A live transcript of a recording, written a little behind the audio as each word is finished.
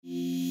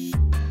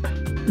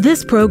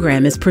This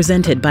program is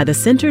presented by the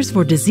Centers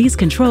for Disease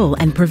Control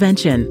and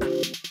Prevention.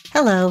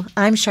 Hello,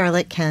 I'm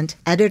Charlotte Kent,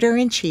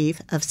 Editor-in-Chief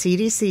of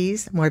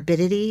CDC's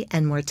Morbidity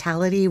and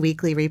Mortality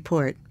Weekly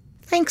Report.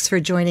 Thanks for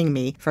joining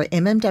me for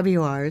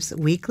MMWR's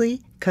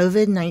weekly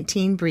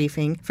COVID-19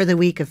 briefing for the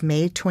week of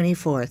May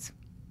 24th.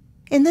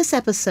 In this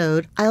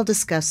episode, I'll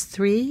discuss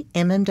 3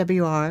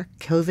 MMWR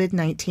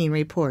COVID-19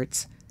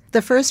 reports.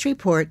 The first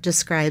report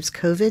describes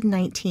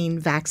COVID-19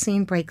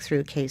 vaccine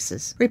breakthrough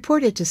cases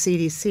reported to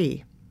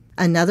CDC.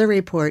 Another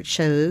report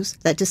shows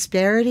that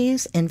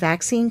disparities in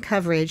vaccine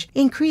coverage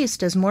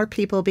increased as more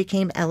people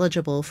became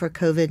eligible for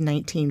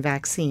COVID-19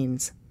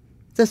 vaccines.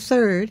 The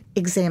third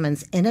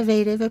examines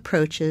innovative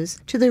approaches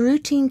to the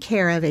routine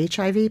care of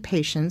HIV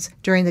patients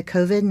during the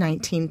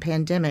COVID-19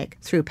 pandemic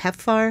through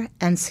PEPFAR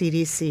and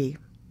CDC.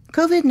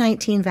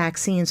 COVID-19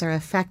 vaccines are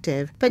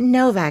effective, but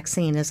no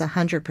vaccine is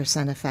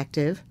 100%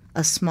 effective.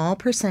 A small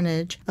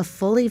percentage of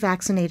fully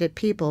vaccinated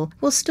people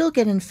will still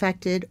get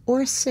infected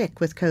or sick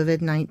with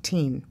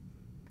COVID-19.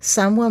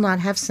 Some will not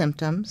have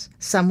symptoms,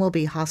 some will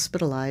be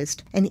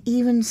hospitalized, and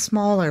even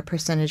smaller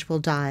percentage will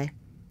die.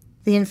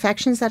 The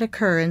infections that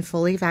occur in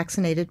fully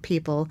vaccinated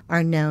people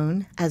are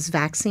known as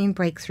vaccine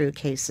breakthrough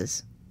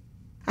cases.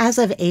 As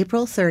of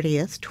April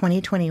 30th,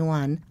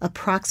 2021,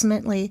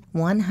 approximately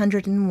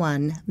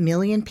 101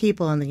 million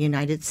people in the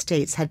United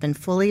States had been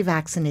fully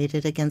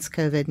vaccinated against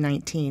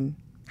COVID-19.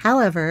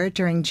 However,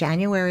 during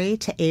January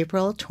to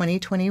April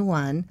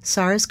 2021,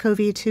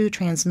 SARS-CoV-2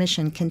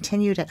 transmission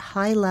continued at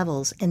high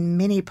levels in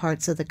many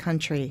parts of the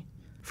country.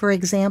 For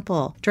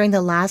example, during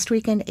the last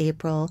week in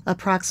April,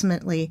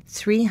 approximately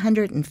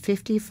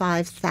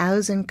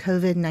 355,000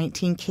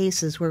 COVID-19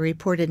 cases were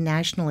reported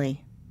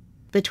nationally.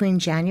 Between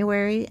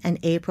January and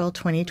April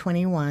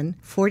 2021,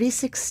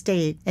 46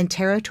 state and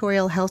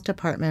territorial health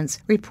departments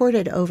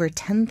reported over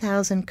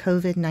 10,000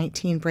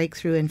 COVID-19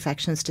 breakthrough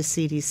infections to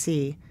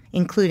CDC,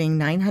 including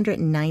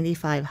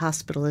 995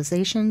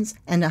 hospitalizations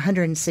and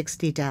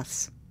 160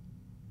 deaths.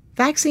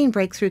 Vaccine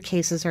breakthrough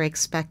cases are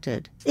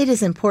expected. It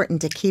is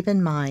important to keep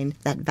in mind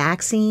that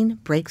vaccine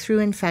breakthrough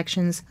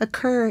infections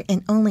occur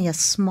in only a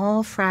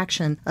small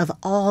fraction of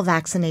all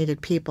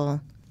vaccinated people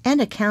and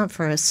account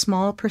for a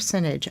small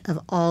percentage of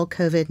all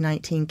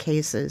COVID-19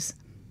 cases.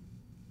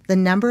 The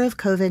number of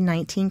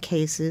COVID-19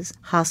 cases,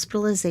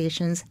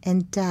 hospitalizations,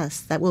 and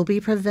deaths that will be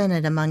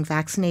prevented among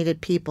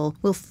vaccinated people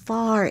will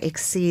far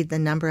exceed the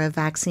number of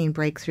vaccine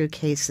breakthrough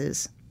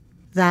cases.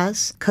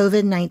 Thus,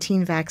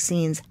 COVID-19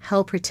 vaccines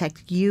help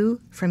protect you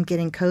from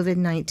getting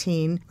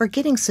COVID-19 or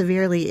getting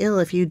severely ill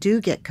if you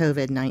do get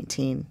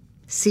COVID-19.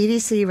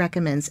 CDC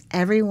recommends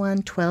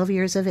everyone 12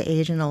 years of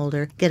age and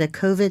older get a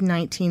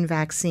COVID-19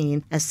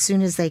 vaccine as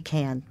soon as they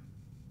can.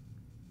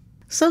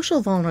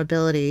 Social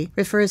vulnerability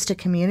refers to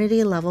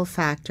community-level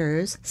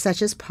factors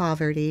such as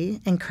poverty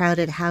and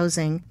crowded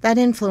housing that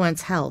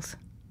influence health.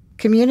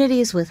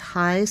 Communities with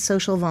high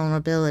social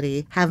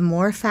vulnerability have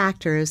more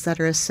factors that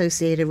are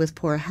associated with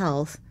poor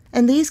health,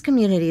 and these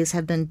communities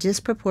have been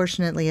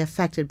disproportionately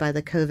affected by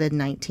the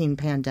COVID-19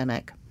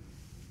 pandemic.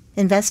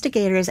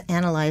 Investigators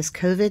analyzed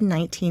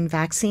COVID-19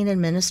 vaccine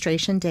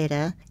administration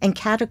data and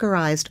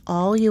categorized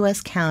all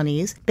U.S.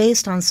 counties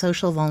based on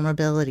social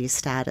vulnerability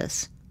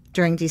status.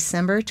 During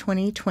December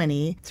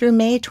 2020 through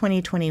May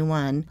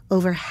 2021,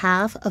 over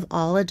half of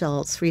all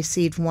adults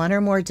received 1 or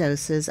more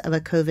doses of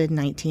a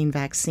COVID-19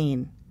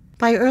 vaccine.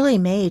 By early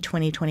May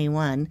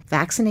 2021,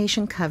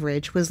 vaccination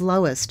coverage was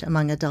lowest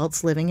among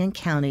adults living in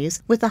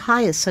counties with the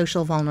highest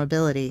social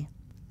vulnerability.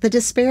 The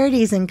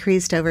disparities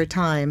increased over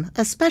time,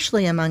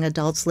 especially among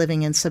adults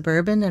living in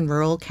suburban and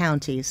rural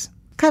counties.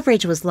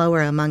 Coverage was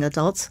lower among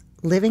adults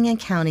living in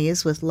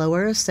counties with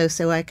lower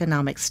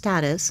socioeconomic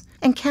status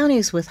and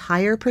counties with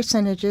higher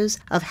percentages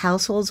of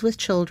households with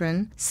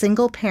children,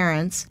 single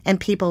parents, and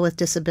people with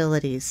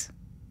disabilities.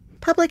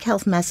 Public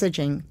health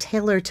messaging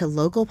tailored to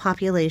local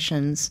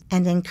populations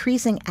and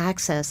increasing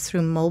access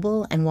through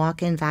mobile and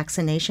walk-in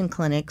vaccination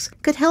clinics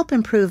could help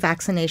improve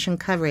vaccination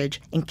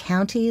coverage in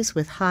counties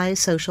with high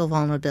social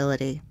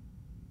vulnerability.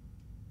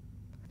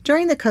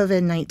 During the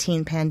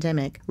COVID-19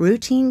 pandemic,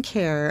 routine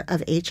care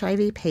of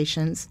HIV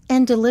patients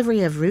and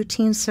delivery of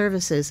routine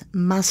services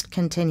must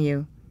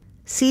continue.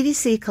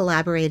 CDC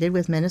collaborated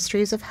with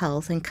Ministries of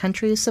Health in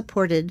countries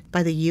supported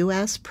by the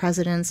U.S.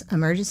 President's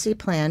Emergency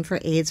Plan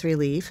for AIDS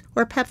Relief,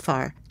 or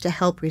PEPFAR, to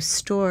help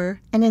restore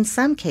and, in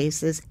some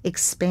cases,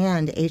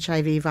 expand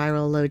HIV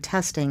viral load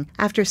testing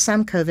after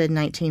some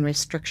COVID-19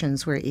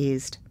 restrictions were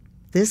eased.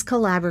 This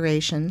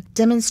collaboration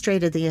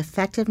demonstrated the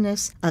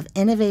effectiveness of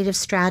innovative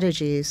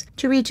strategies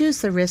to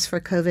reduce the risk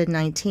for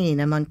COVID-19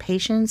 among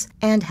patients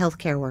and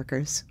healthcare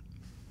workers.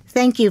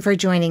 Thank you for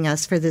joining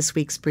us for this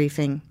week's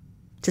briefing.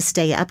 To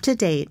stay up to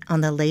date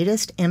on the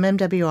latest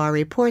MMWR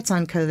reports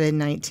on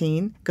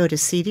COVID-19, go to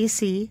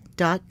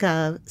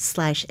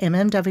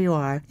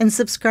cdc.gov/MMWR and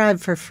subscribe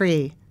for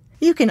free.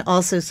 You can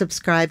also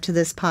subscribe to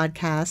this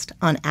podcast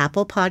on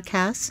Apple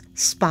Podcasts,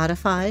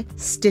 Spotify,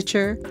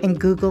 Stitcher, and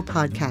Google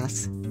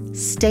Podcasts.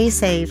 Stay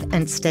safe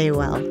and stay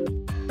well.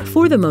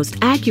 For the most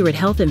accurate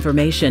health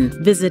information,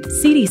 visit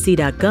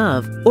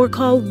cdc.gov or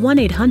call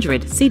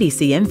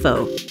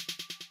 1-800-CDC-INFO.